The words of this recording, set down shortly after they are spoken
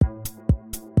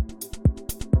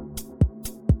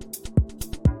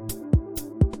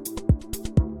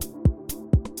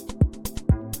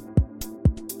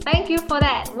you for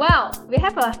that. Well, we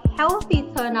have a healthy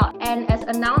turnout, and as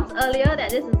announced earlier that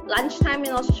this is lunchtime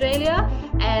in Australia,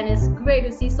 and it's great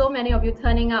to see so many of you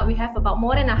turning out. We have about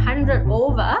more than 100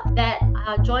 over that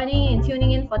are joining and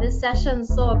tuning in for this session.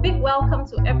 So a big welcome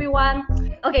to everyone.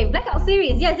 Okay, Blackout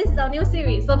series. Yes, this is our new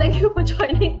series. So thank you for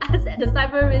joining us at the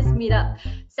Cyber Risk Meetup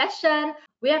session.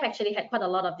 We have actually had quite a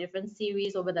lot of different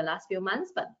series over the last few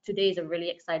months, but today is a really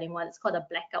exciting one. It's called the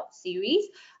Blackout series.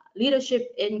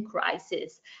 Leadership in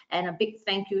Crisis. And a big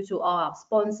thank you to all our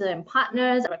sponsors and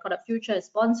partners. Recorded Future is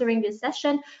sponsoring this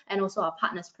session, and also our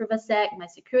partners Privacy, My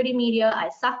Security Media,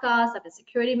 ISACA,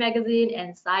 Cybersecurity Magazine,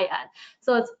 and CIO.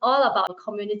 So it's all about a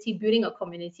community, building a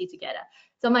community together.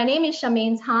 So my name is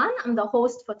Charmaine Tan. I'm the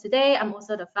host for today. I'm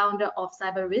also the founder of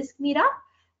Cyber Risk Meetup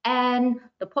and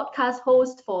the podcast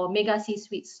host for Mega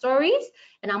C-Suite Stories.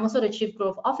 And I'm also the Chief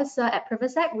Growth Officer at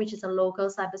Privacy, which is a local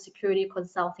cybersecurity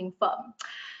consulting firm.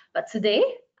 But today,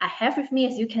 I have with me,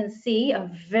 as you can see, a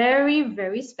very,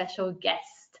 very special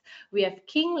guest. We have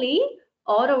King Lee,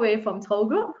 all the way from Toll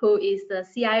Group, who is the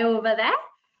CIO over there.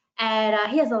 And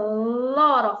he has a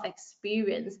lot of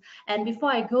experience. And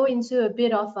before I go into a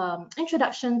bit of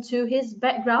introduction to his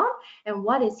background and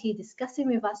what is he discussing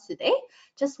with us today,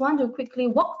 just want to quickly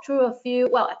walk through a few,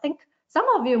 well, I think some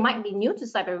of you might be new to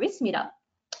Cyber Risk Meetup.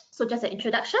 So just an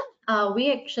introduction,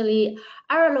 we actually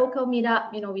are a local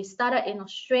meetup. We started in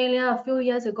Australia a few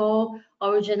years ago,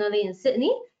 originally in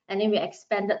Sydney, and then we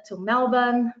expanded to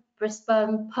Melbourne,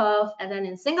 Brisbane, Perth, and then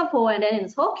in Singapore, and then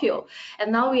in Tokyo.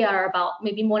 And now we are about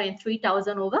maybe more than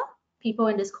 3,000 over people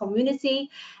in this community,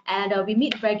 and we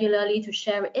meet regularly to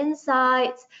share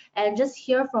insights and just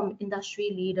hear from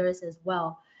industry leaders as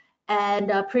well.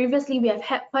 And previously, we have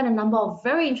had quite a number of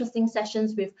very interesting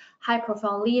sessions with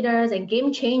high-profile leaders and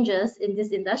game changers in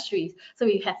these industries. So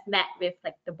we have met with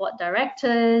like the board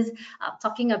directors,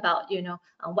 talking about,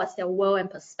 what's their world and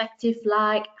perspective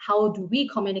like, how do we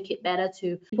communicate better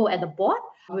to people at the board.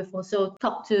 We've also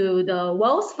talked to the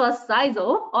world's first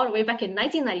CISO all the way back in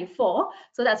 1994.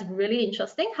 So that's really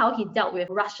interesting how he dealt with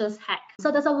Russia's hack.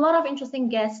 So there's a lot of interesting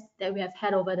guests that we have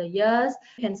had over the years.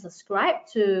 You can subscribe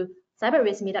to Cyber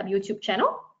Risk Meetup YouTube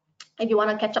channel if you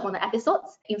want to catch up on the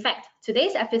episodes. In fact,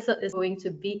 today's episode is going to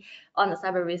be on the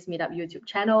Cyber Risk Meetup YouTube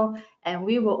channel, and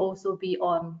we will also be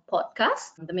on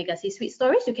podcast, the Mega C-Suite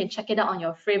Stories. You can check it out on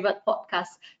your favorite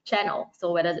podcast channel.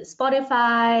 So whether it's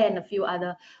Spotify and a few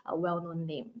other well-known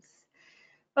names.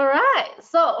 All right,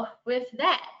 so with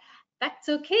that, back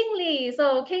to King Lee.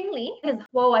 So King Lee has,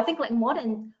 I think like more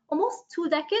than almost 2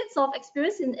 decades of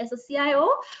experience as a CIO.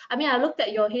 I mean, I looked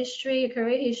at your history,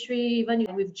 career history, even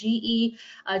with GE,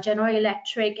 General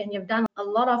Electric, and you've done a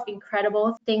lot of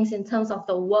incredible things in terms of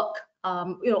the work,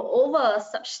 over a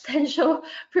substantial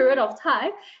period of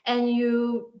time. And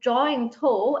you joined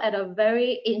Toll at a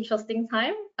very interesting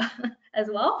time as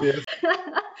well. Yes.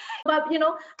 But,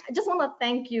 I just want to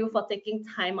thank you for taking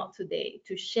time out today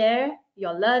to share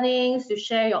your learnings, to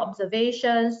share your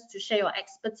observations, to share your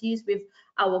expertise with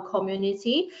our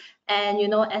community. And,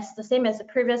 as the same as the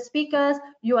previous speakers,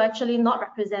 you're actually not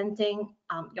representing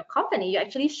your company. You're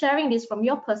actually sharing this from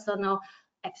your personal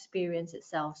experience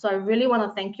itself. So I really want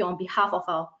to thank you on behalf of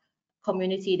our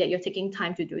community that you're taking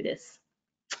time to do this.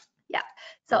 Yeah,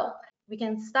 so we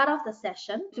can start off the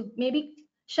session to maybe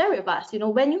share with us,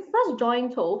 when you first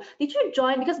joined Toll, did you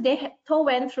join, because Toll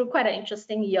went through quite an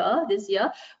interesting year this year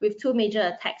with 2 major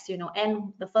attacks,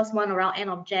 and the first one around end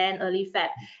of Jan, early Feb,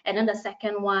 and then the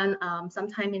second one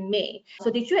sometime in May.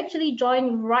 So did you actually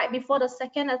join right before the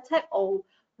second attack or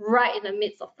right in the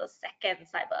midst of the second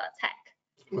cyber attack?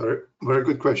 Very, very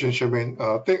good question, Charmaine.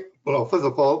 First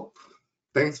of all,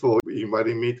 thanks for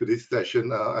inviting me to this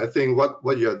session. I think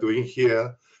what you are doing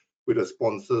here with the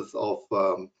sponsors of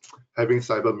having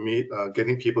Cyber Meet,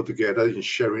 getting people together in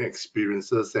sharing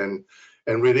experiences and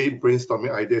really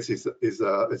brainstorming ideas is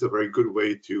a very good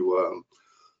way to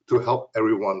help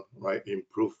everyone, right,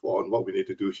 improve on what we need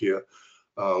to do here.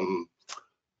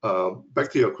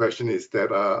 Back to your question is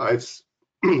that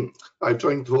I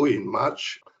joined Toll in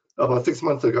March, about 6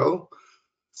 months ago.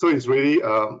 So it's really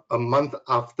a month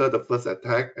after the first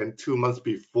attack and 2 months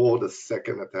before the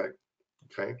second attack.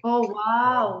 Okay. Oh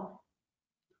wow.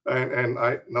 And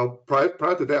I now prior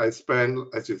to that, I spent,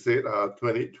 as you said,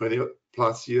 20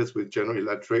 plus years with General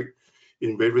Electric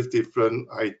in various different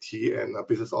IT and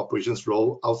business operations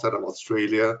role outside of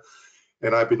Australia.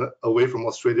 And I've been away from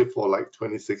Australia for like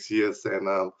 26 years. And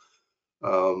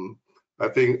I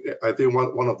think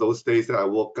one of those days that I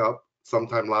woke up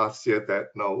sometime last year that,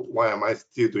 why am I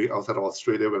still doing outside of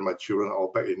Australia when my children are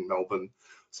all back in Melbourne?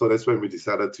 So that's when we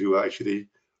decided to actually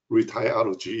retire out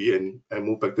of GE and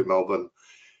move back to Melbourne.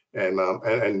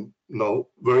 and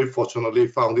very fortunately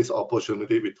found this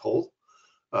opportunity with Toll,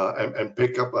 and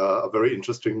pick up a very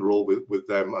interesting role with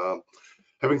them.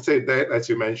 Having said that, as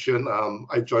you mentioned,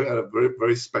 I joined at a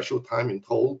very special time in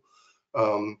Toll,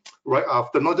 right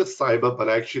after not just cyber, but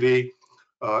actually,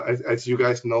 as you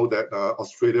guys know, that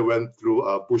Australia went through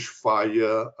a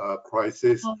bushfire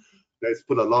crisis. That's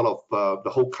put a lot of the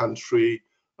whole country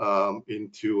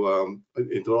into a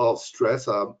lot of stress.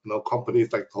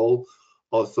 Companies like Toll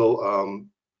also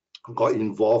got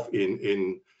involved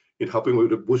in helping with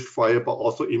the bushfire, but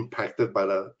also impacted by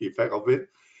the effect of it.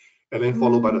 And then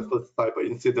followed by the first cyber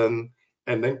incident,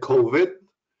 and then COVID,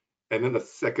 and then the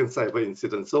second cyber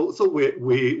incident. So we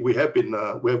have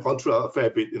gone through a fair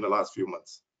bit in the last few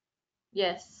months.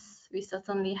 Yes, we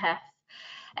certainly have.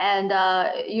 And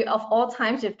you, of all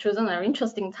times, you've chosen an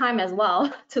interesting time as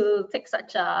well to take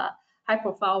such a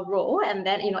high-profile role. And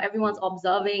then, everyone's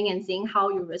observing and seeing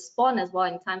how you respond as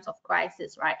well in times of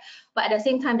crisis, right? But at the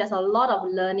same time, there's a lot of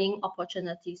learning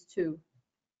opportunities too.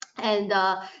 And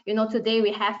today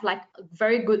we have like a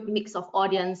very good mix of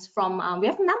audience from we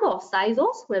have a number of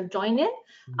CISOs who have joined in,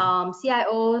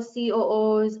 CIOs,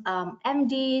 COOs,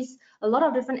 MDs, a lot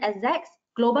of different execs,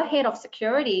 global head of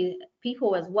security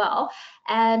people as well,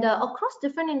 and across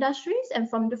different industries and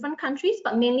from different countries,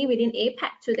 but mainly within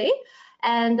APAC today.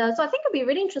 And so I think it'll be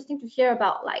really interesting to hear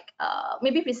about, like,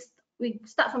 maybe if we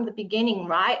start from the beginning,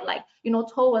 right? Like,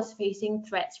 Toll was facing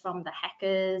threats from the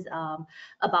hackers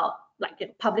about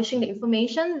publishing the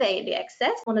information they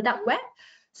access on the dark web.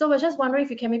 So we're just wondering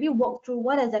if you can maybe walk through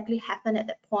what exactly happened at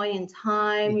that point in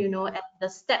time, and the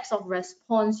steps of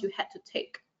response you had to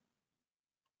take.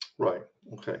 Right.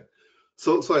 Okay.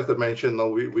 So as I mentioned,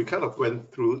 we kind of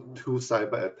went through 2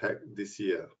 cyber attacks this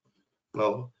year.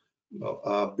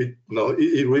 It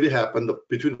really happened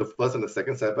between the first and the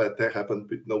second cyber attack happened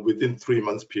within 3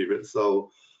 months period. So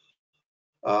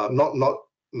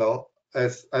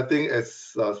as I think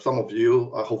as some of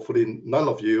you, hopefully none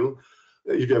of you,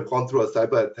 if you have gone through a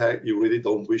cyber attack, you really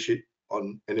don't wish it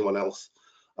on anyone else.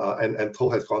 And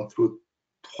Toll has gone through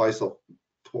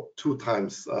 2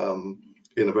 times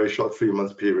in a very short 3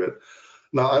 months period.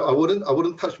 Now, I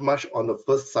wouldn't touch much on the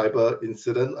first cyber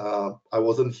incident. I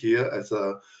wasn't here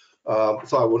so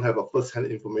I won't have a first-hand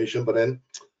information. But then,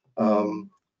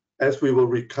 as we were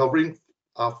recovering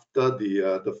after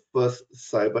the first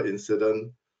cyber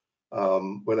incident,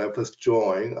 when I first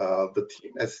joined, the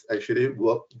team has actually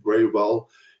worked very well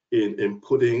in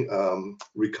putting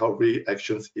recovery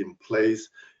actions in place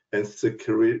and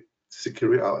securing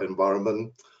our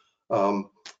environment. And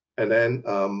then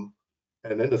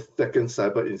the second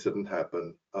cyber incident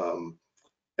happened.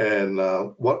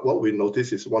 What we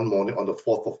noticed is one morning on the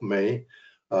 4th of May,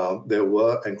 there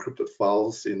were encrypted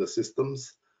files in the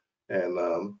systems, and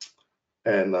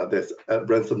there's a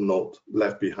ransom note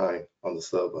left behind on the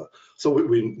server. So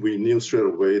we knew straight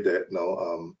away that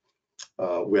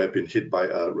we had been hit by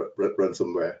a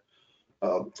ransomware.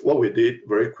 What we did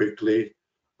very quickly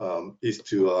is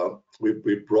to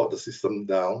we brought the system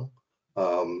down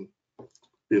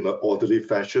in an orderly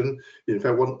fashion. In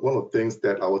fact, one of the things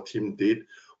that our team did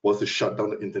was to shut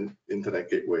down the internet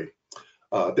gateway.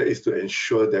 That is to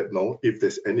ensure that if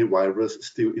there's any virus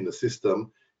still in the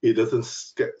system, it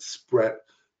doesn't get spread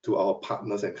to our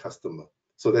partners and customers.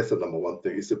 So that's the number one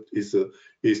thing, is to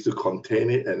contain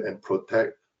it and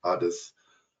protect others,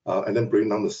 and then bring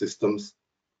down the systems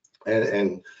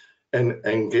and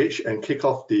engage and kick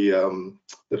off the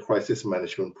crisis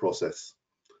management process,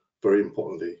 very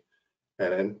importantly,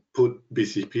 and then put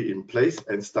BCP in place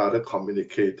and started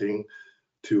communicating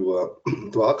to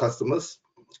our customers,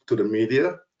 to the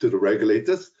media, to the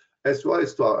regulators, as well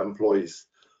as to our employees.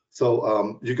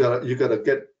 So you gotta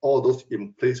get all those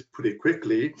in place pretty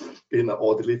quickly in an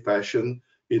orderly fashion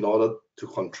in order to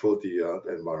control the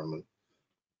environment.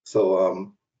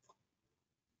 So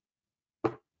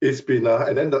it's been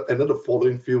and then the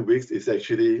following few weeks is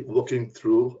actually working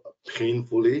through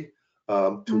painfully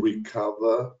to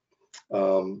recover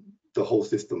the whole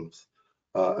systems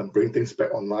and bring things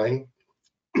back online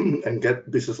and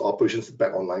get business operations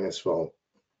back online as well.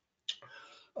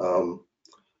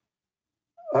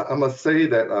 I must say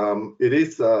that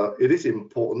it is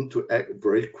important to act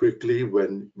very quickly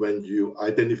when you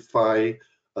identify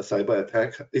a cyber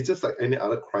attack. It's just like any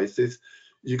other crisis.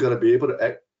 You got to be able to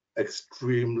act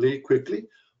extremely quickly,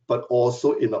 but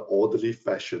also in an orderly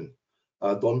fashion.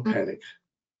 Don't panic.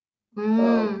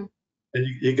 And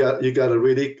you got to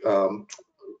really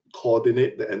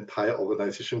coordinate the entire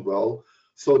organization well,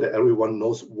 so that everyone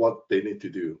knows what they need to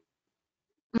do.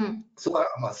 So I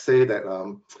must say that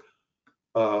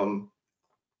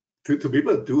to be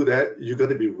able to do that, you got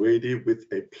to be ready with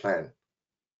a plan.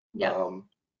 Yeah.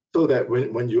 So that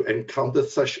when you encounter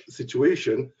such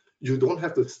situation, you don't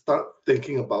have to start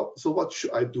thinking about, so what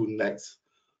should I do next?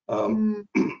 You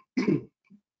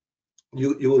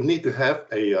will need to have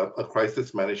a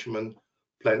crisis management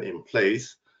plan in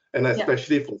place, and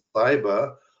especially for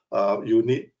cyber,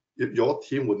 your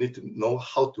team will need to know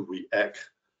how to react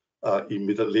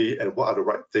immediately, and what are the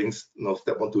right things,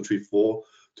 step 1, 2, 3, 4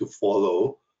 to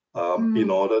follow in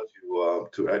order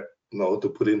to act, to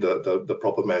put in the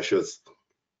proper measures.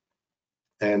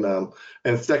 And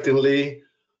secondly,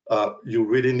 you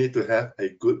really need to have a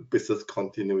good business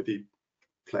continuity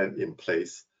plan in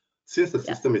place. Since the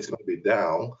system is going to be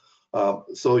down,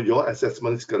 so your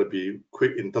assessment is going to be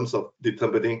quick in terms of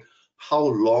determining how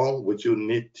long would you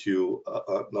need to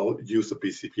use the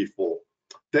BCP for.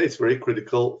 That is very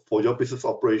critical for your business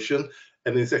operation,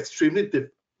 and it's extremely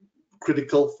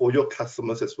critical for your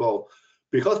customers as well,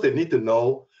 because they need to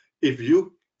know if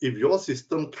your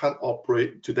system can't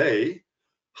operate today,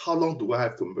 how long do I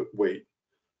have to wait?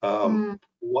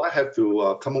 Do I have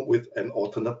to come up with an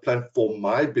alternate plan for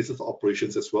my business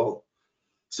operations as well?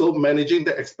 So managing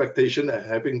the expectation and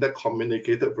having that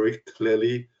communicated very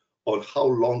clearly on how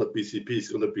long the BCP is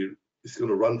going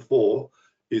to run for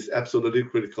is absolutely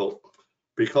critical,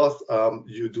 because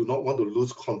you do not want to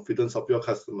lose confidence of your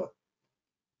customer.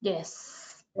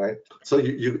 Yes. Right. So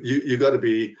you got to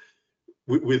be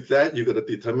with that. You got to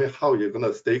determine how you're going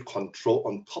to stay control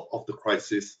on top of the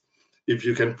crisis. If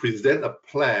you can present a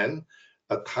plan,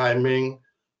 a timing,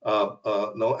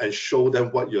 and show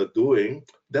them what you're doing,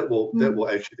 that will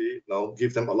actually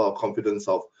give them a lot of confidence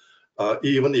of,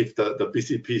 even if the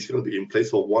BCP is going to be in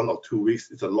place for 1 or 2 weeks,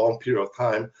 it's a long period of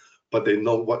time, but they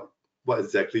know what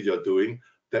exactly you're doing.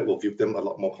 That will give them a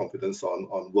lot more confidence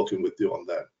on working with you on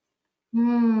that.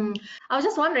 I was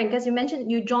just wondering, because you mentioned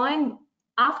you joined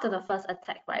after the first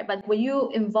attack, right? But were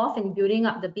you involved in building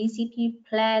up the BCP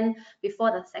plan before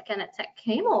the second attack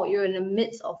came, or you're in the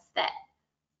midst of that?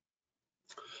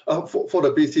 For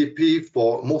the BCP,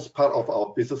 for most part of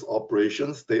our business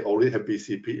operations, they already have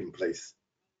BCP in place.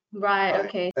 Right.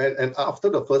 Okay. And after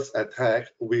the first attack,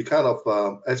 we kind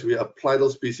of, as we apply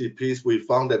those BCPs, we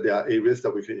found that there are areas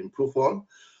that we can improve on.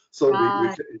 So we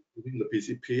kept improving the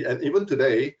BCP, and even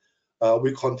today,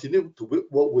 we continue to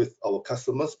work with our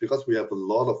customers, because we have a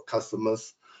lot of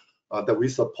customers that we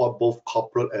support, both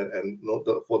corporate and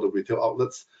for the retail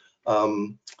outlets,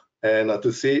 and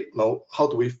to see how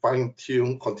do we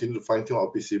continue to fine tune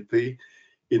our BCP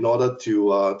in order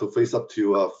to face up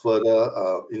to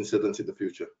further incidents in the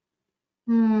future.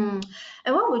 And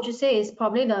what would you say is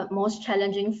probably the most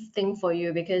challenging thing for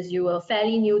you, because you were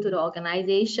fairly new to the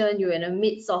organization, you're in the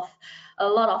midst of a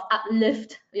lot of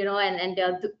uplift, and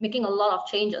they're making a lot of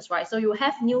changes, right? So you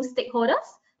have new stakeholders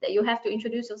that you have to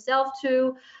introduce yourself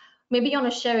to. Maybe you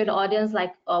want to share with the audience,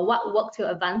 like what worked to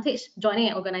your advantage joining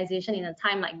an organization in a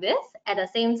time like this. At the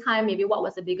same time, maybe what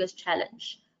was the biggest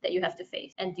challenge that you have to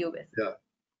face and deal with? Yeah.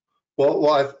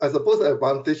 Well, I suppose the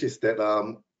advantage is that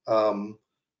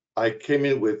I came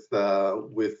in with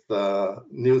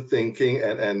new thinking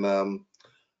and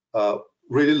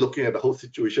really looking at the whole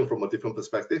situation from a different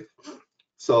perspective.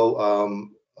 So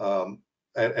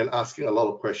and asking a lot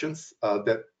of questions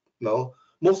that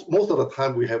most of the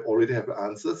time we already have the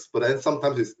answers, but then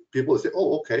sometimes people say,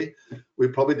 oh, okay, we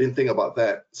probably didn't think about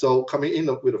that. So coming in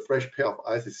with a fresh pair of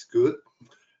eyes is good.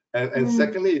 And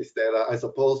secondly is that I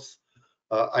suppose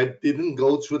I didn't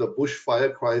go through the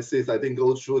bushfire crisis. I didn't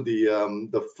go through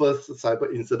the first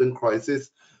cyber incident crisis.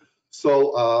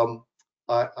 So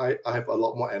I have a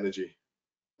lot more energy.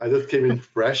 I just came in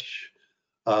fresh,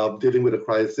 dealing with the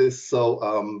crisis.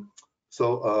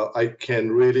 So I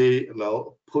can really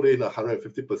put in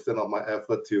 150% of my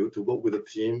effort to work with the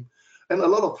team. And a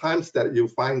lot of times that you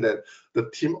find that the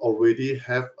team already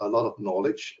have a lot of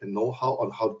knowledge and know-how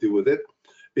on how to deal with it.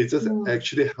 It's just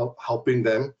actually helping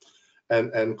them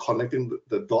and connecting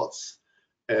the dots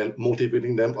and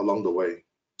motivating them along the way.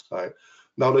 Right.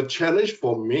 Now the challenge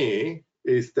for me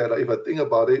is that if I think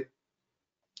about it,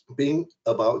 being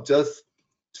about just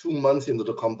 2 months into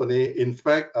the company, in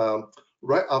fact,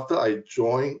 right after I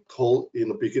joined Toll in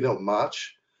the beginning of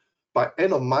March, by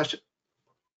end of March,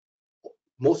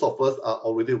 most of us are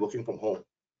already working from home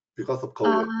because of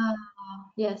COVID.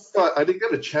 Yes. So I didn't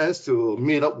get a chance to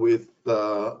meet up with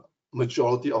the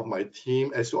majority of my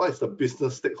team, as well as the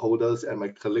business stakeholders and my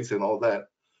colleagues and all that,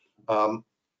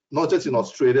 not just in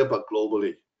Australia, but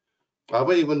globally. I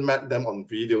haven't even met them on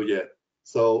video yet.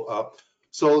 So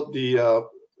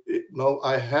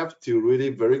I have to really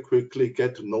very quickly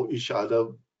get to know each other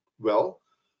well,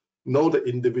 know the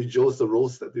individuals, the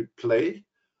roles that they play,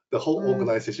 the whole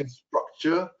organization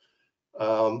structure,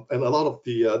 and a lot of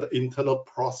the internal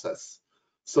process.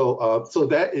 So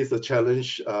that is a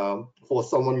challenge for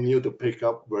someone new to pick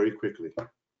up very quickly.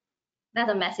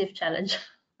 That's a massive challenge.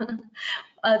 Do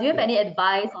you have any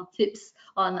advice or tips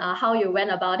on how you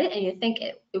went about it and you think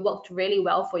it worked really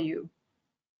well for you?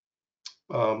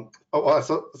 I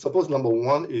suppose number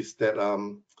one is that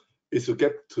is to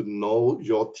get to know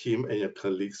your team and your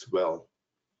colleagues well,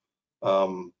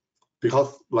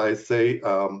 because like I say,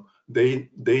 they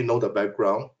know the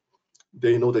background,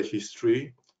 they know the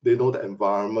history, they know the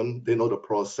environment, they know the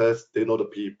process, they know the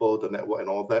people, the network, and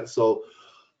all that. So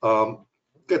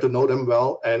get to know them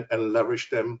well and leverage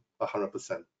them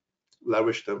 100%.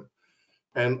 Leverage them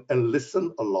and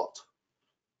listen a lot.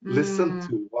 Listen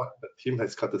to what the team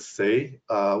has got to say,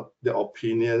 their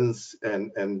opinions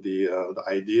and the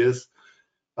ideas,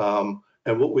 and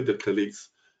work with the colleagues.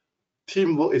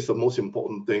 Teamwork is the most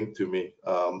important thing to me.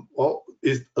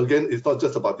 It's not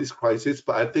just about this crisis,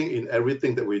 but I think in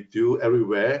everything that we do,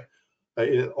 everywhere,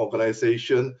 in an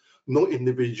organization, no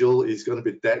individual is going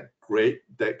to be that great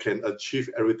that can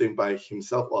achieve everything by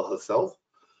himself or herself.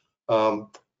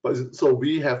 So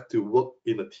we have to work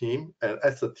in a team, and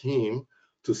as a team,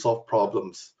 to solve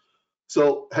problems.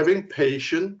 So having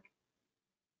patience,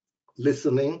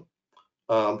 listening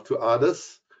to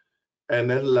others, and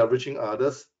then leveraging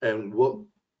others and work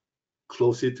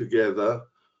closely together.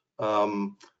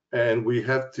 And we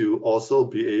have to also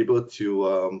be able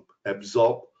to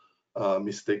absorb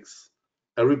mistakes.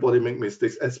 Everybody make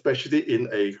mistakes, especially in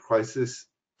a crisis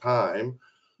time,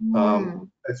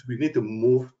 as we need to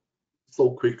move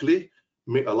so quickly,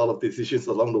 make a lot of decisions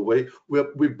along the way.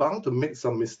 We're bound to make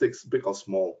some mistakes, big or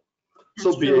small.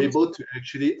 So be able to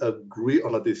actually agree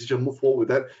on a decision, move forward with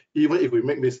that. Even if we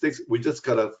make mistakes, we just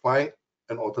gotta find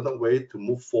an alternate way to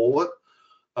move forward,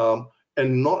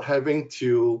 and not having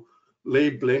to lay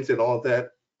blames and all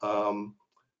that,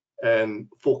 and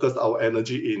focus our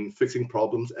energy in fixing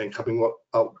problems and coming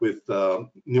up with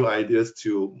new ideas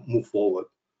to move forward,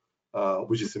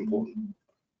 which is important.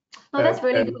 Oh, that's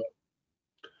really good.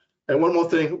 And one more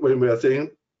thing, when we are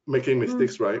saying making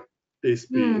mistakes, right, is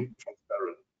being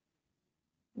transparent.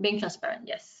 Being transparent,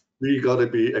 yes. We got to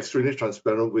be extremely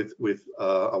transparent with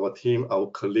our team, our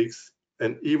colleagues,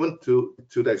 and even to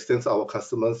the extent our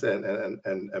customers and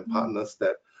partners,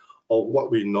 that of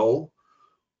what we know,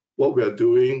 what we are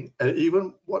doing, and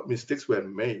even what mistakes we have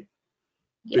made.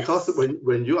 Yes. Because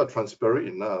when you are transparent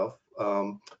enough,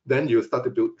 then you start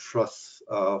to build trust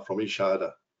from each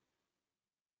other.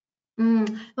 No,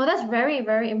 that's very,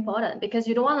 very important, because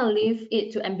you don't want to leave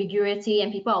it to ambiguity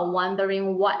and people are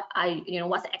wondering what's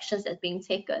the actions that's being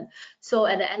taken. So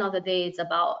at the end of the day, it's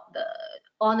about the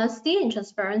honesty and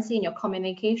transparency in your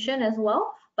communication as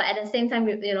well. But at the same time,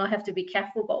 you have to be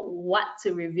careful about what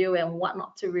to reveal and what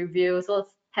not to reveal. So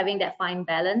having that fine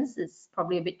balance is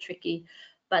probably a bit tricky,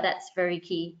 but that's very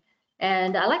key.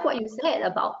 And I like what you said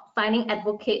about finding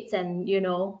advocates and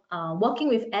working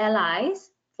with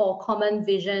allies for common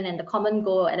vision, and the common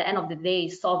goal at the end of the day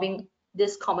is solving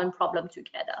this common problem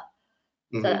together.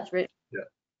 So that's really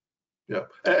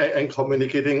and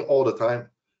communicating all the time,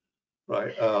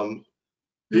 right?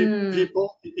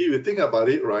 People, if you think about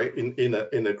it, right,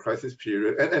 in a crisis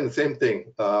period, and the same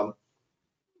thing,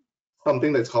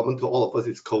 something that's common to all of us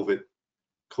is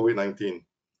COVID-19.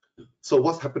 So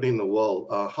what's happening in the world?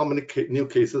 How many new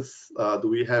cases do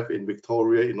we have in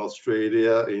Victoria, in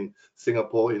Australia, in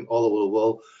Singapore, in all over the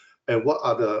world? And what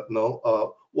are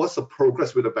the what's the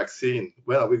progress with the vaccine?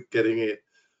 When are we getting it?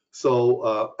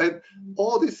 So and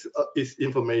all this is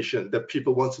information that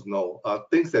people want to know,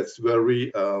 things that's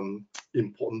very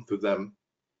important to them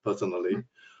personally.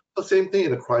 The same thing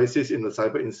in the crisis, in the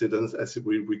cyber incidents, as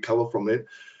we recover from it,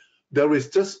 there is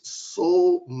just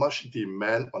so much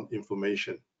demand on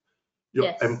information.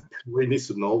 Your employee needs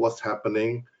to know what's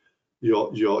happening.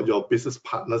 Your business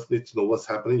partners need to know what's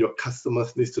happening. Your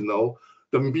customers need to know.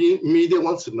 The media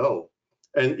wants to know,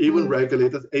 and even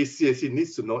regulators, ACAC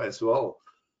needs to know as well.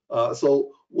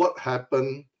 So what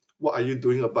happened? What are you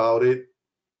doing about it?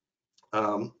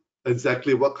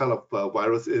 Exactly what kind of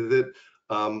virus is it?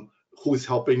 Who's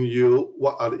helping you?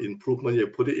 What are the improvements you're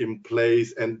putting in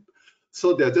place? And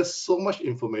so there's just so much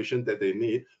information that they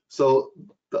need. So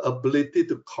the ability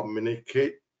to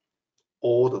communicate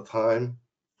all the time,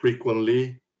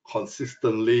 frequently,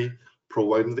 consistently,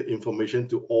 providing the information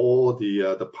to all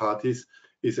the parties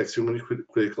is extremely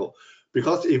critical.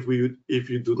 Because if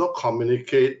you do not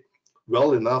communicate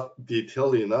well enough,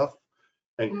 detailed enough,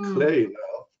 and clear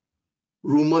enough,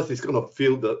 rumors is going to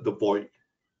fill the void.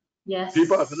 Yes.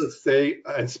 People are going to say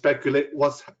and speculate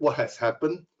what has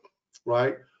happened,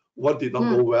 right? what did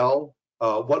not go well,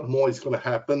 what more is going to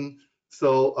happen.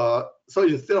 So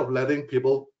instead of letting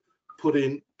people put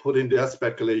in their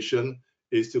speculation,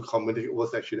 is to communicate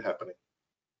what's actually happening.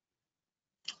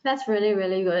 That's really,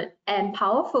 really good and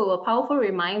powerful. A powerful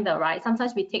reminder, right?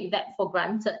 Sometimes we take that for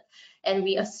granted and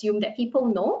we assume that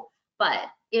people know, but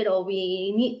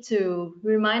we need to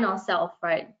remind ourselves,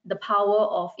 right, the power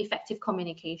of effective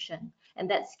communication, and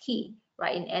that's key,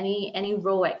 right, in any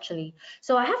role actually.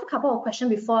 So I have a couple of questions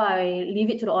before I leave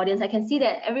it to the audience. I can see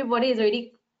that everybody is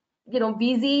already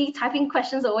busy typing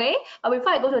questions away. But before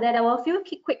I go to that, there were a few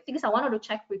quick things I wanted to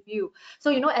check with you.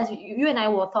 So, as you and I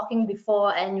were talking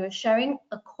before, and you were sharing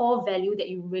a core value that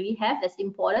you really have that's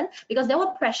important, because there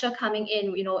were pressure coming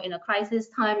in, in a crisis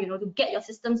time, to get your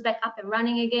systems back up and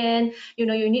running again. You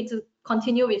need to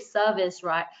continue with service,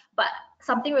 right? But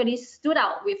something really stood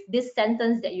out with this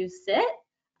sentence that you said.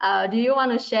 Do you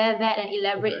want to share that and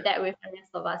elaborate that with the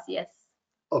rest of us? Yes.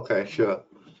 Okay, sure.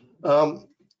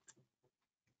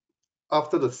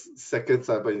 After the second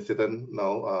cyber incident,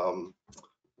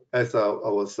 as I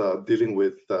was dealing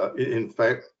with, in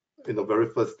fact, in the very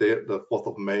first day, the 4th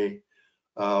of May,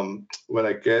 when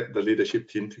I get the leadership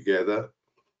team together,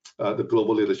 the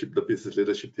global leadership, the business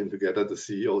leadership team together, the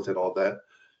CEOs and all that,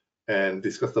 and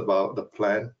discussed about the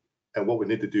plan and what we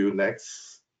need to do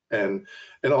next. And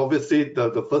obviously,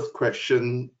 the first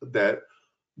question that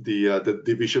the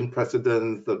division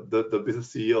presidents, the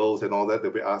business CEOs and all that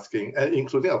we're asking, and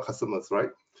including our customers, right,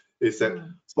 is that,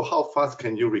 so how fast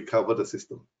can you recover the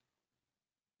system?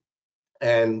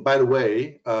 And by the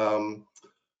way,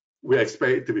 we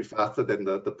expect it to be faster than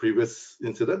the previous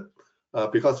incident,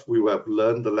 because we will have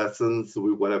learned the lessons,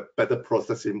 we will have better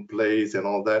process in place and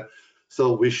all that.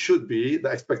 So the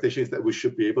expectation is that we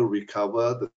should be able to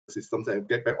recover the systems and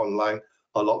get back online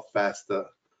a lot faster.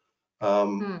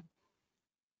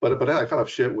 But then I kind of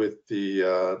shared with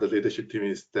the leadership team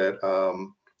is that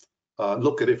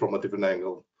look at it from a different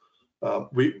angle.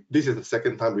 This is the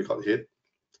second time we got hit,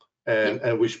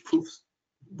 and which proves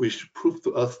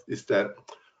to us is that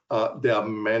there are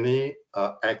many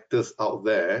actors out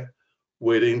there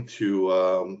waiting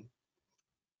to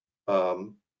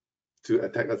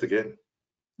attack us again.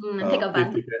 Take advantage.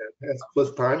 If they can attack us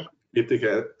first time, if they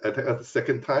can attack us the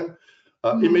second time,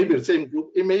 it may be the same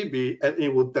group, it may be, and it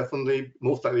will definitely,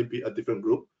 most likely be a different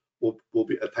group will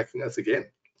be attacking us again.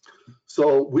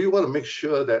 So we want to make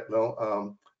sure that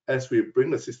as we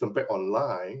bring the system back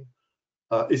online,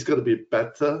 it's going to be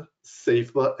better,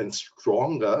 safer, and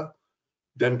stronger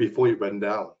than before it went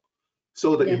down.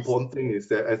 So the important thing is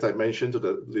that, as I mentioned to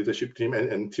the leadership team,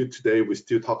 and until today we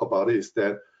still talk about it, is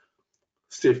that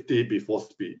safety before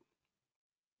speed.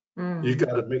 You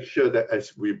got to make sure that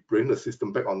as we bring the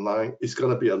system back online, it's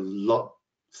going to be a lot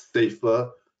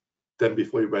safer than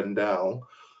before it went down,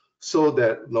 so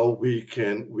that we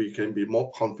can be more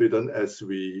confident as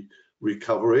we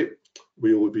recover it.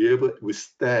 We will be able to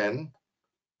withstand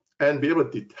and be able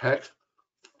to detect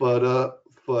further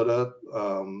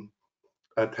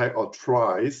attack or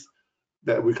tries,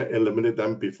 that we can eliminate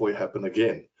them before it happen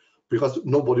again, because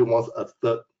nobody wants a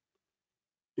third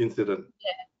incident.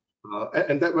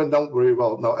 And that went down very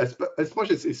well. Now, as much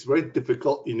as it's very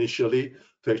difficult initially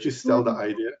to actually sell the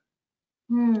idea,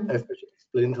 especially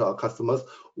explain to our customers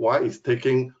why it's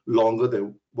taking longer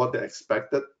than what they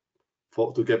expected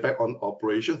to get back on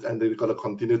operations, and they're going to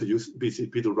continue to use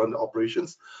BCP to run the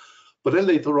operations. But then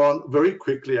later on, very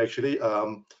quickly, actually,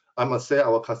 I must say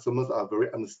our customers are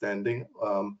very understanding.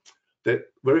 That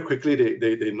very quickly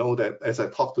they know that as I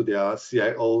talk to their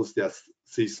CIOs, their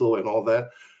CISO and all that,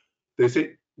 they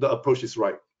say the approach is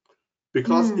right.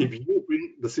 Because if you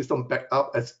bring the system back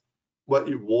up as what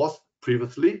it was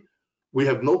previously, we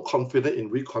have no confidence in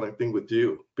reconnecting with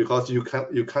you, because you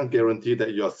can't guarantee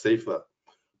that you are safer.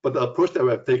 But the approach that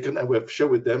we have taken, and we have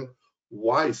shared with them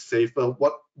why it's safer,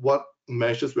 what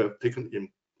measures we have taken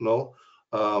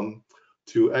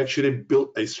to actually build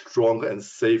a stronger and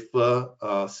safer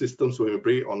systems when we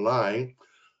bring it online,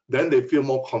 then they feel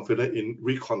more confident in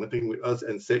reconnecting with us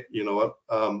and say, you know what,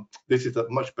 this is a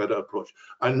much better approach.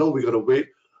 I know we got to wait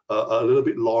a little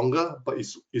bit longer, but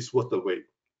it's worth the wait,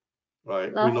 right?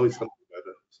 We know it's going to be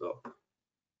better. So.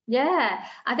 Yeah,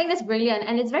 I think that's brilliant,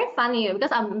 and it's very funny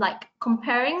because I'm like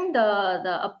comparing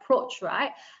the approach,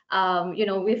 right?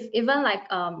 With even like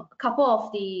a couple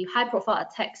of the high-profile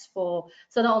attacks for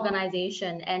certain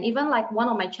organization, and even like one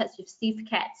of my chats with Steve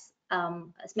Katz,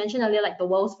 as mentioned earlier, like the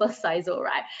world's first CISO,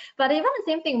 right? But even the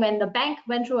same thing when the bank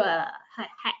went through a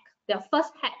hack, their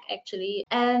first hack actually,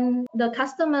 and the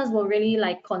customers were really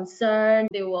like concerned.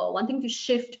 They were wanting to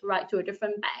shift right to a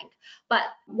different bank. But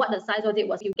what the CISO did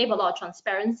was he gave a lot of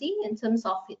transparency in terms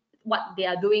of what they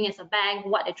are doing as a bank,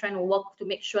 what they're trying to work to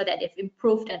make sure that they've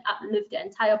improved and uplift the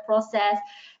entire process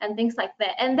and things like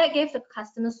that. And that gave the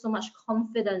customers so much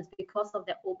confidence because of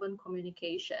their open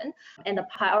communication and the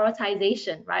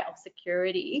prioritization, right, of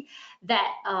security,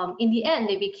 that in the end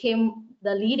they became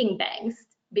the leading banks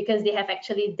because they have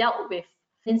actually dealt with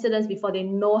incidents before, they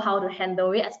know how to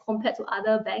handle it as compared to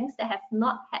other banks that have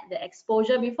not had the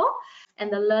exposure before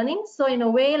and the learning. So in a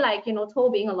way, like, you know,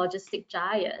 Toll being a logistic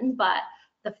giant, but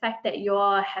the fact that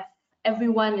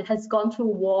everyone has gone through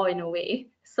war in a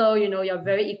way. So, you know, you're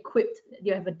very equipped,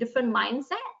 you have a different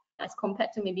mindset as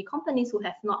compared to maybe companies who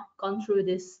have not gone through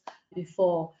this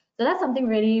before. So that's something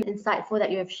really insightful that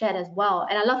you have shared as well.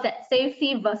 And I love that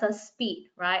safety versus speed,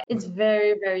 right? It's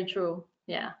very, very true.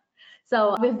 Yeah.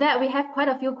 So with that, we have quite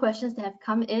a few questions that have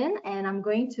come in, and I'm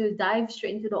going to dive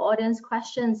straight into the audience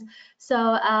questions.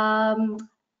 So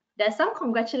there's some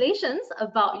congratulations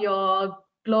about your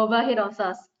global head of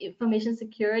information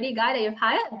security guy that you've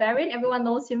hired, Baron. Everyone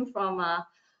knows him from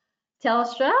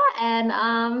Telstra,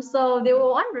 and so they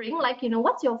were wondering, like, you know,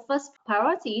 what's your first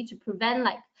priority to prevent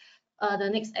like the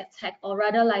next attack, or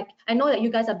rather, like, I know that you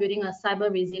guys are building a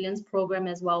cyber resilience program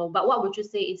as well, but what would you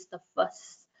say is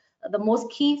the most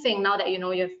key thing now that, you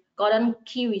know, you've gotten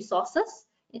key resources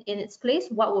in its place?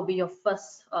 What will be your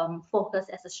first focus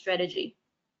as a strategy?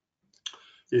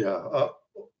 Yeah,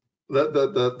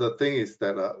 the thing is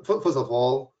that first of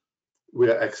all,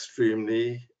 we are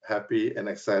extremely happy and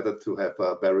excited to have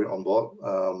Barry on board.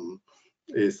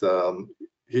 He's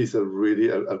a really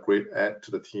a great add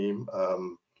to the team,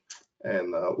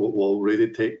 and will really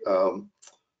take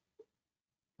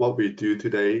what we do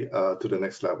today to the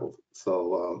next level.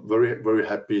 So very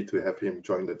happy to have him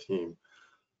join the team.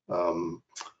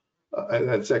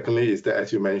 And secondly is that,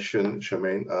 as you mentioned,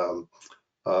 Charmaine,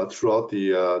 throughout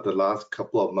the last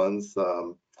couple of months,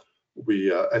 as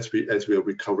we are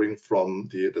recovering from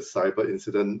the cyber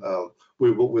incident,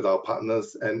 we work with our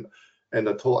partners, and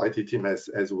the whole IT team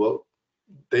has worked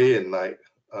day and night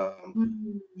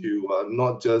to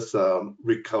not just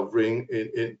recovering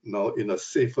in a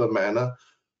safer manner,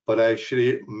 but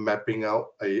actually mapping out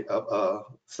a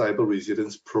cyber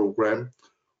resilience program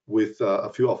with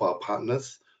a few of our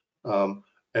partners,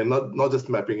 and not just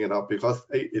mapping it out, because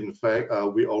in fact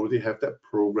we already have that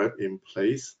program in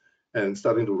place and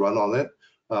starting to run on it,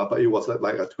 but it was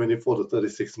like a 24 to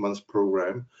 36 months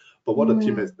program. But what the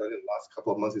team has done in the last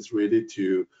couple of months is really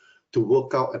to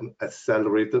work out an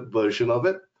accelerated version of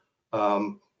it,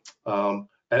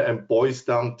 and boils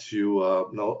down to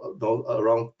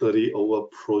around 30 over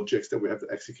projects that we have to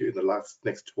execute in the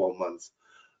next 12 months.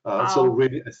 Wow. So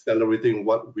really accelerating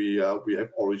what we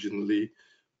have originally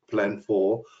planned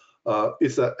for.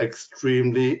 It's an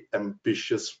extremely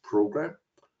ambitious program.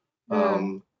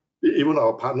 Even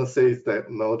our partner says that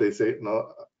they say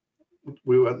no,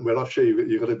 we're not sure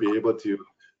you're going to be able to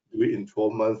do it in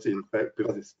 12 months. In fact,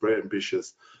 because it's very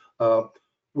ambitious.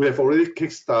 We have already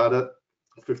kickstarted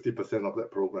 50% of that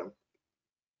program,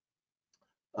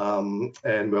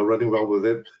 and we're running well with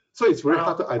it. So it's very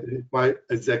hard to identify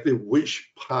exactly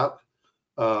which part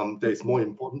that is more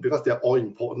important, because they're all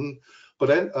important. But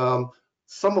then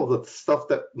some of the stuff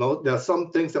that there are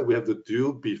some things that we have to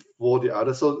do before the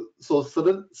other. So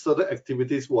certain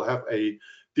activities will have a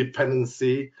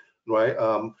dependency, right?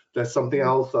 There's something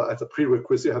else as a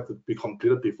prerequisite have to be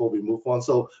completed before we move on.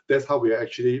 So that's how we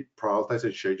actually prioritize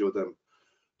and schedule them.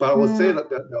 But I would say that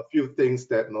there are a few things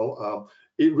that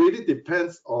it really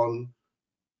depends on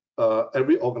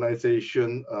every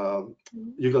organization.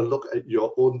 You can look at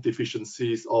your own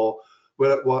deficiencies, or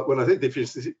when I say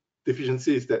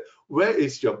deficiency is that where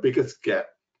is your biggest gap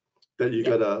that you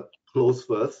gotta close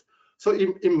first. So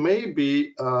it may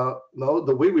be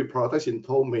the way we prioritize in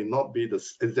Toll may not be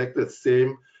exactly the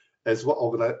same as what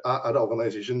other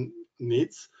organization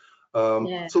needs.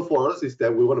 So for us is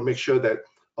that we want to make sure that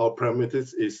our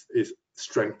parameters is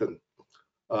strengthened,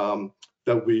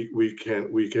 that we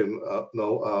can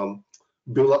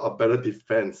build up a better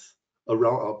defense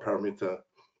around our parameter,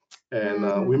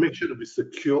 and we make sure that we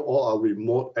secure all our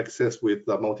remote access with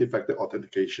multi-factor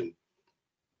authentication.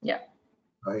 Yeah.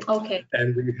 Right. Okay.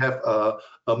 And we have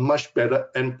a much better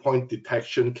endpoint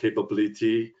detection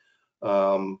capability.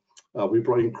 We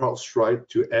brought in CrowdStrike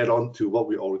to add on to what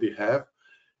we already have,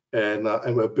 and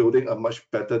we're building a much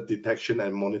better detection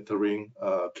and monitoring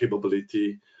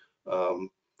capability,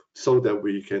 so that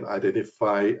we can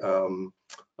identify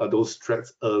those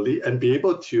threats early and be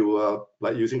able to,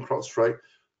 like using CrowdStrike,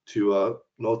 to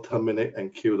terminate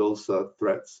and kill those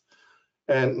threats.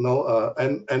 And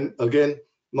again,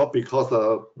 not because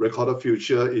Recorded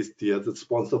Future is the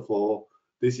sponsor for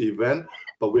this event,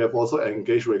 but we have also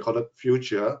engaged Recorded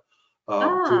Future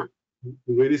to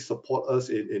really support us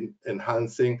in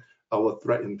enhancing our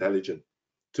threat intelligence,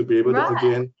 to be able to, right.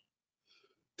 again,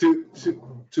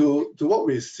 to what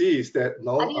we see is that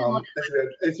I didn't know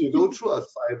as you go through a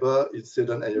cyber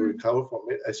incident and you that. recover from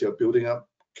it, as you're building up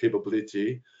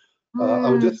capability, I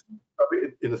would Mm, just describe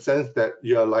it in the sense that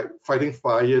you are like fighting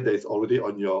fire that is already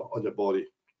on your body,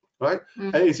 right?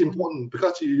 mm, And it's important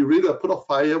because you really put a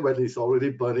fire when it's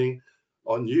already burning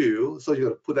on you, so you got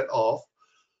to put that off.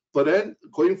 But then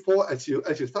going forward, as you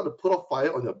start to put a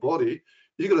fire on your body,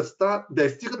 you're gonna start.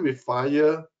 There's still gonna be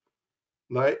fire,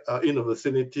 right, in the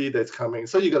vicinity that's coming.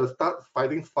 So you got to start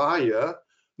fighting fire,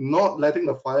 not letting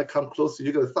the fire come close to you.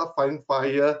 You got to start fighting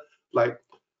fire like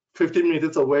 50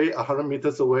 meters away, 100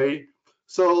 meters away.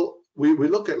 So we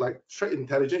look at like threat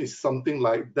intelligence is something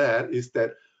like that, is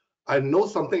that I know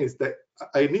something is that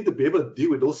I need to be able to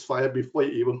deal with those fire before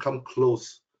you even come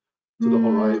close to the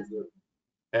horizon.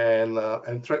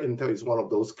 And threat intel is one of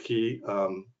those key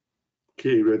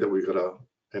areas that we gotta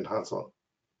enhance on.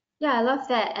 Yeah, I love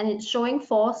that. And it's showing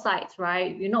foresight,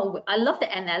 right? I love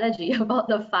the analogy about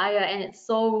the fire, and it's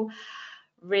so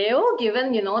real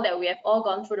given, that we have all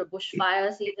gone through the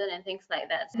bushfire season and things like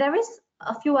that. There is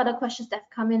a few other questions that have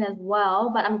come in as well,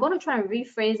 but I'm going to try and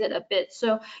rephrase it a bit.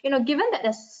 So, given that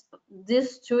there's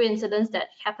these two incidents that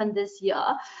happened this year,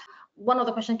 one of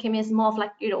the questions came in is more of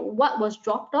like, what was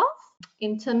dropped off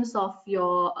in terms of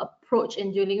your approach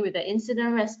in dealing with the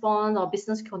incident response or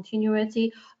business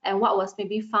continuity, and what was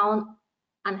maybe found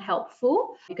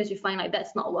unhelpful because you find like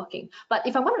that's not working. But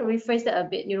if I want to rephrase that a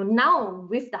bit, now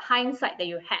with the hindsight that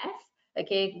you have,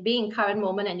 okay, being in current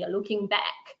moment and you're looking back,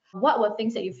 what were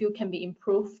things that you feel can be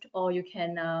improved or you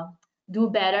can do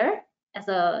better as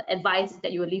a advice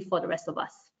that you would leave for the rest of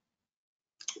us?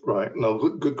 Right. No,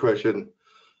 good question.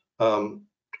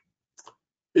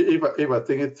 If I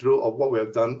think it through of what we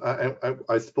have done,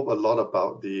 I spoke a lot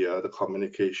about the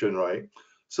communication, right?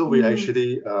 So we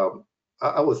actually,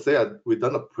 I would say we've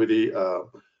done a pretty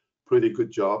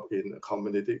good job in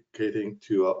communicating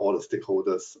to all the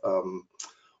stakeholders.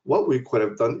 What we could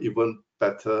have done even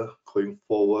better going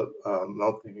forward,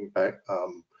 now thinking back,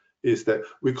 is that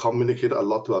we communicate a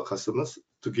lot to our customers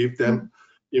to give them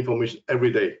information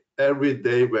every day. Every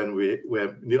day when we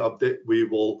have new update,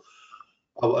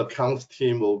 our accounts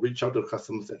team will reach out to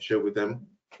customers and share with them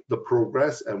the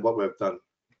progress and what we have done,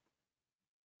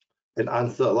 and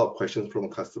answer a lot of questions from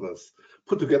customers.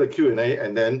 Put together Q&A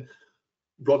and then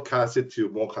broadcast it to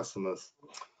more customers.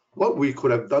 What we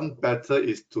could have done better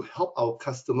is to help our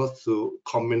customers to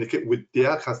communicate with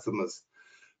their customers,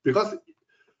 because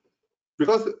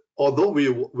although we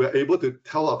were able to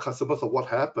tell our customers of what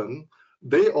happened,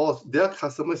 their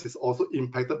customers is also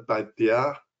impacted by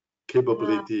their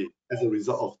capability as a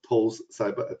result of Toll's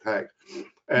cyber attack,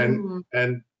 and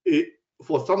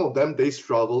for some of them, they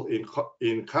struggle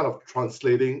in kind of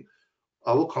translating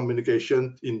our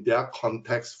communication in their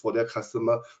context for their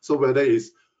customer. So whether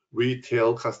it's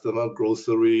retail customer,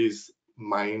 groceries,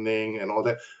 mining, and all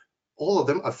that, all of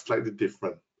them are slightly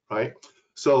different, right?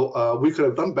 So we could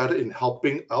have done better in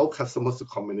helping our customers to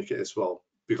communicate as well,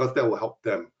 because that will help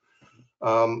them.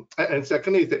 And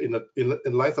secondly, that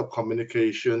in lines of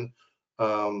communication,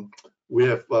 we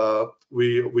have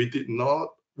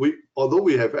although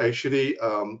we have actually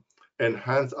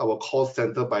enhanced our call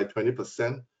center by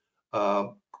 20%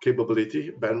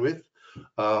 capability bandwidth,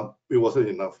 it wasn't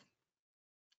enough,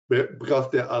 because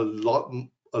there are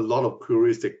a lot of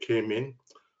queries that came in,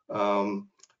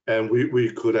 and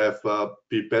we could have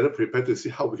be better prepared to see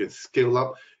how we can scale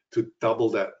up to double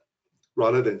that,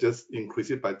 rather than just increase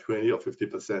it by 20 or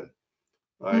 50%.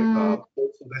 Right.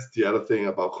 So that's the other thing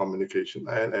about communication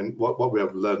and what we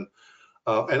have learned,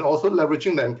 and also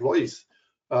leveraging the employees.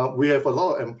 We have a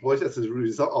lot of employees as a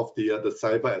result of the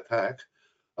cyber attack,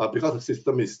 because the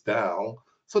system is down,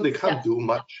 so they can't do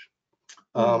much,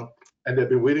 and they've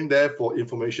been waiting there for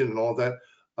information and all that,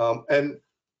 and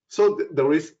so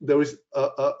there is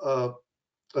a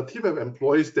team of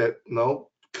employees that now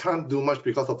can't do much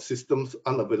because of systems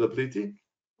unavailability.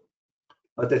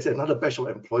 There's another batch of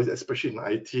employees, especially in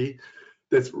IT,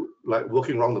 that's like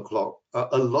working around the clock.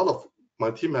 A lot of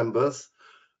my team members,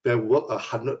 they work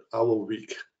 100-hour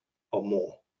week or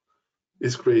more.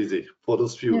 It's crazy for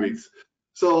those few weeks.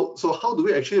 So how do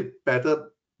we actually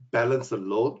better balance the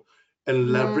load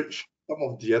and leverage some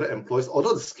of the other employees?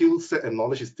 Although the skill set and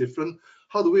knowledge is different,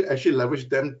 how do we actually leverage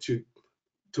them to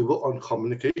work on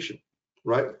communication,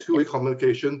 right? Two-way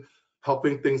communication,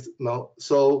 helping things now.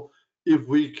 So if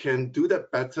we can do that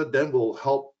better, then we'll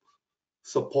help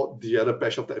support the other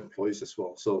batch of the employees as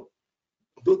well. So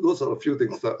those are a few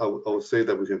things that I would say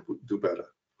that we can do better.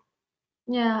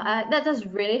 Yeah, that's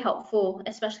really helpful,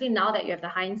 especially now that you have the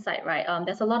hindsight, right?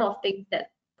 There's a lot of things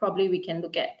that probably we can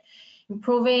look at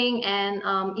improving and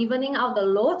evening out the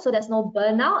load so there's no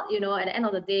burnout. You know, at the end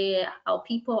of the day, our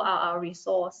people are our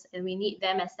resource and we need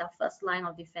them as their first line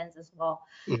of defense as well.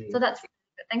 So Mhm. that's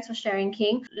thanks for sharing,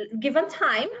 King. Given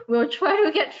time, we'll try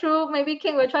to get through. Maybe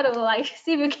King will try to like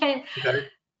see if you can Okay.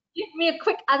 give me a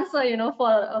quick answer, you know, for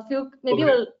a few, maybe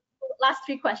Okay. we'll last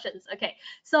three questions. Okay.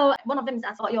 So one of them is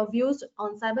asked about your views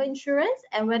on cyber insurance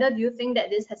and whether do you think that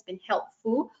this has been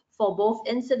helpful for both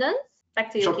incidents?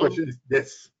 Back to you, Short King. question is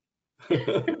yes.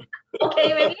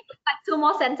 Okay, maybe like two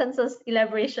more sentences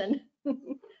elaboration.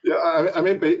 Yeah, I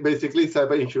mean, basically,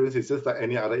 cyber insurance is just like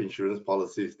any other insurance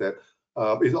policies that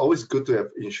it's always good to have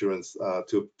insurance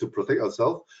to protect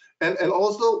ourselves, and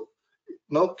also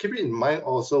now keep in mind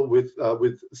also with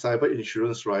cyber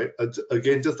insurance, right?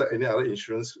 Again, just like any other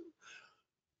insurance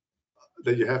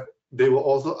that you have, they will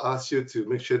also ask you to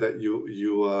make sure that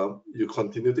you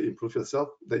continue to improve yourself,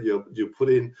 that you put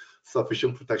in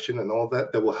sufficient protection and all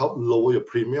that will help lower your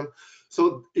premium.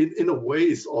 So in a way,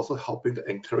 it's also helping to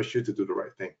encourage you to do the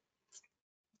right thing.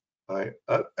 Right?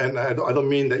 And I don't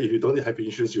mean that if you don't have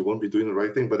insurance, you won't be doing the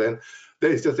right thing, but then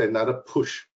there is just another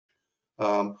push.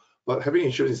 But having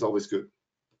insurance is always good.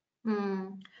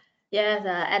 Hmm. Yeah,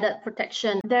 the added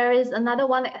protection. There is another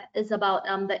one that is about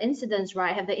the incidents,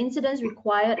 right? Have the incidents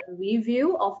required a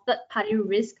review of third-party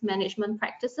risk management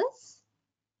practices?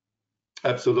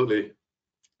 Absolutely,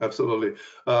 absolutely.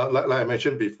 Like I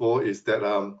mentioned before, is that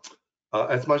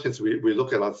as much as we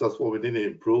look at ourselves, what we need to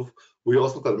improve, we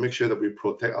also got to make sure that we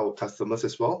protect our customers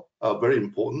as well. Very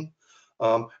important.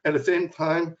 At the same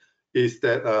time, is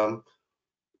that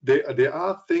there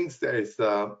are things that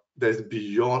is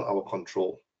beyond our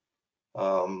control.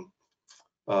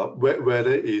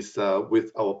 Whether it's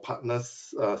with our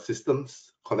partners'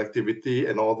 systems, connectivity,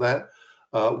 and all that,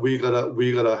 we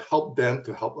gotta help them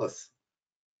to help us,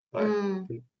 right?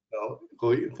 Mm.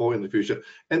 Going forward in the future.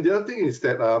 And the other thing is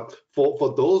that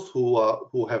for those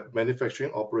who have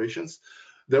manufacturing operations,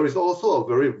 there is also a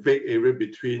very vague area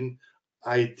between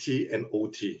IT and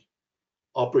OT,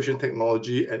 operation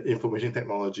technology and information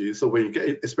technology. So when you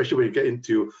get, especially when you get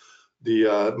into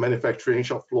the manufacturing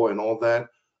shop floor and all that,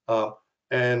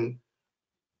 and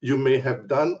you may have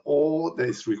done all that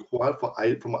is required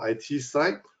from an IT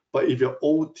side, but if your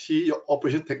OT, your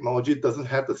operation technology doesn't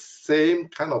have the same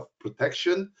kind of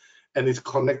protection and is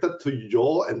connected to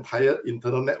your entire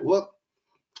internal network,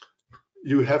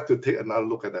 you have to take another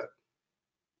look at that.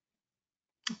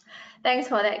 Thanks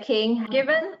for that, King.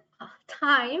 Given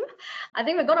time, I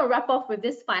think we're going to wrap off with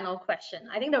this final question.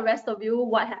 I think the rest of you,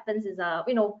 what happens is,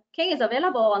 you know, King is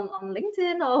available on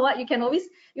LinkedIn or what. You can always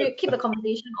keep the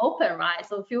conversation open, right?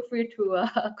 So feel free to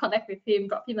connect with him,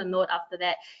 drop him a note after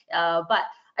that. But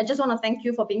I just want to thank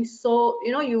you for being so,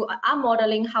 you know, you are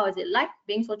modeling how is it like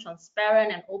being so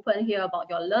transparent and open here about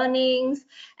your learnings,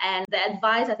 and the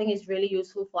advice I think is really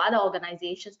useful for other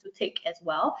organizations to take as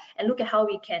well and look at how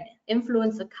we can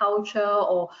influence the culture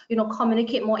or, you know,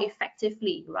 communicate more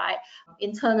effectively, right,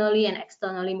 internally and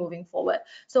externally moving forward.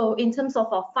 So in terms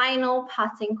of our final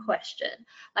parting question,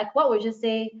 like what would you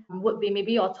say would be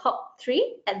maybe your top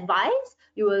 3 advice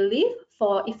you will leave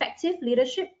for effective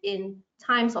leadership in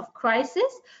times of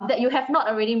crisis that you have not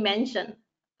already mentioned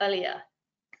earlier?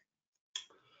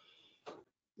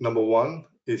 Number one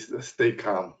is stay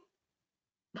calm.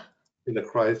 In a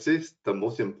crisis, the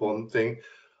most important thing,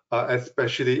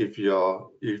 especially if you're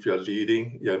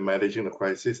leading, you're managing the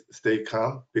crisis, stay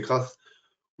calm, because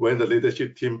when the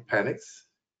leadership team panics,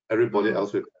 everybody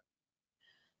else will.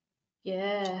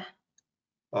 Yeah.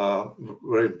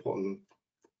 Very important.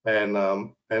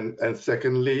 And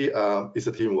secondly, it's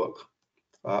a teamwork.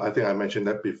 I think I mentioned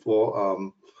that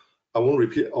before. I won't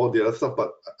repeat all the other stuff,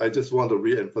 but I just want to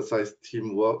re-emphasize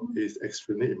teamwork is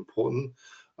extremely important.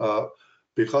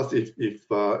 Because if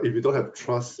you don't have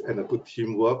trust and a good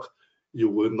teamwork, you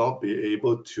will not be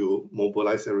able to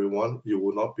mobilize everyone. You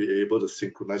will not be able to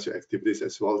synchronize your activities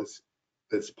as well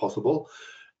as possible,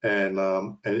 and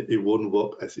it won't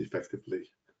work as effectively.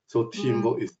 So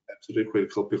teamwork is absolutely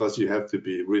critical because you have to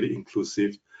be really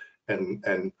inclusive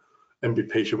and be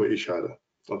patient with each other.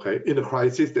 Okay, in a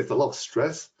crisis, there's a lot of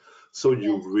stress, so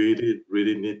you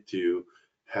really need to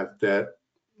have that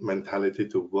mentality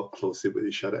to work closely with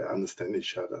each other and understand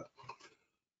each other.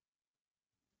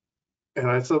 And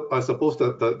I suppose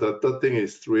that the third thing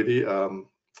is really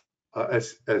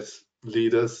as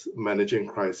leaders managing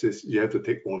crisis, you have to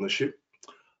take ownership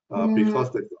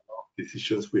because there's a lot of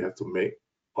decisions we have to make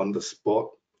on the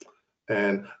spot.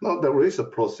 And now there is a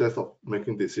process of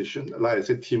making decisions. Like I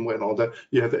said, teamwork and all that.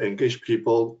 You have to engage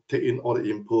people, take in all the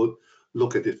input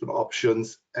look at different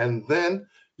options, and then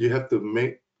you have to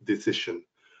make decision.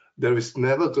 There is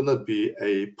never going to be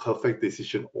a perfect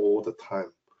decision all the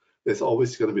time. There's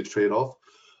always going to be trade-off,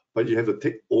 but you have to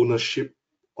take ownership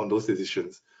on those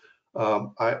decisions.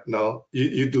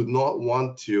 You do not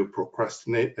want to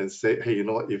procrastinate and say, hey, you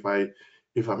know what,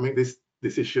 if I make this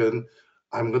decision,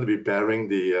 I'm going to be bearing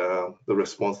the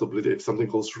responsibility. If something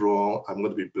goes wrong, I'm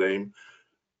going to be blamed.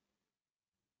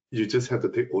 You just have to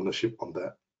take ownership on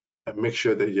that and make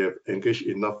sure that you have engaged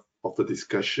enough of the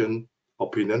discussion,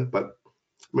 opinion, but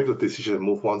make the decision and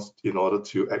move on in order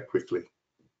to act quickly.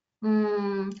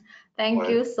 Thank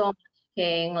you so much,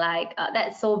 King.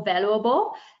 That's so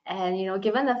valuable. And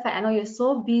given the fact I know you're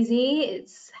so busy,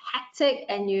 it's hectic,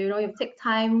 and you take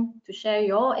time to share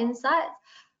your insights.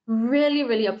 Really,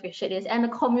 really appreciate this, and the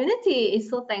community is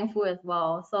so thankful as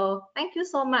well. So thank you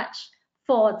so much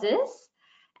for this.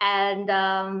 And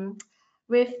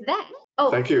with that,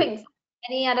 thank you. Ping,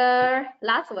 any other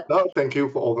last words? No, thank you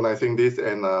for organizing this,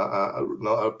 and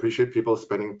I appreciate people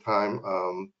spending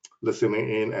time listening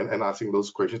in and asking those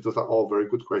questions. Those are all very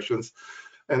good questions.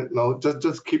 And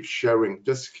just keep sharing,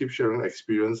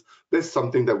 experience. There's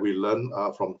something that we learn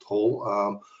from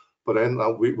Toll, but then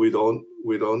we don't.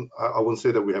 I won't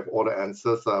say that we have all the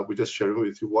answers. We're just sharing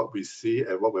with you what we see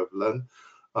and what we have learned,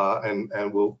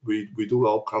 and we do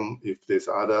welcome if there's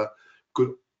other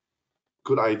good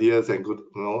ideas and good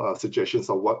suggestions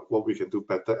of what we can do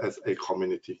better as a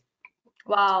community.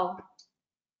 Wow,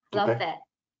 love that.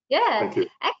 Yeah. Thank you.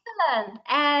 Excellent.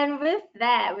 And with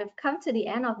that, we've come to the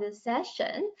end of this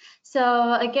session.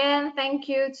 So again, thank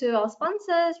you to our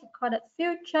sponsors, Recorded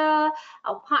Future,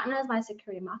 our partners, My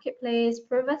Security Marketplace,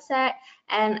 Privasec,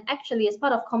 and actually as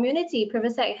part of community,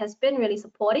 Privasec has been really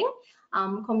supporting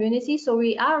community. So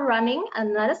we are running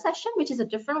another session, which is a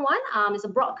different one. It's a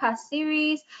broadcast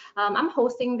series. I'm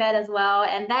hosting that as well,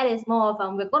 and that is more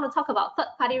of we're going to talk about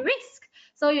third-party risk.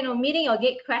 So meeting your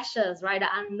gate crashers, right, the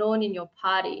unknown in your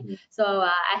party. So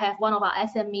I have one of our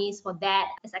SMEs for that.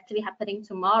 It's actually happening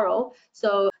tomorrow.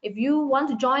 So if you want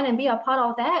to join and be a part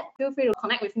of that, feel free to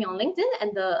connect with me on LinkedIn,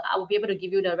 and I will be able to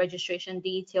give you the registration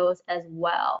details as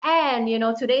well. And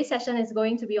today's session is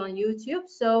going to be on YouTube.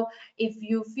 So if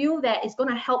you feel that it's going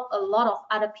to help a lot of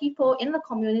other people in the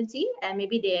community, and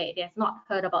maybe they have not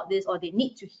heard about this, or they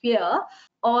need to hear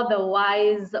all the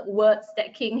wise words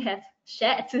that King has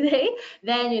shared today,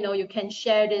 then you can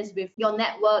share this with your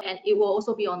network, and it will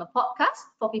also be on the podcast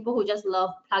for people who just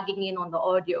love plugging in on the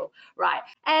audio, right?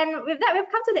 And with that, we've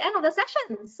come to the end of the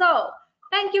session. So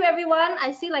thank you, everyone.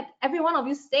 I see every one of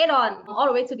you stayed on all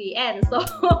the way to the end, so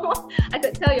I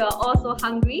could tell you're all so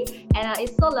hungry, and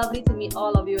it's so lovely to meet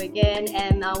all of you again.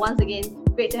 And once again,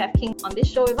 great to have King on this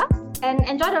show with us, and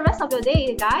enjoy the rest of your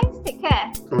day, guys. Take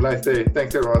care. Have a nice day.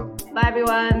 Thanks, everyone. Bye,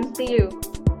 everyone. See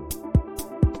you.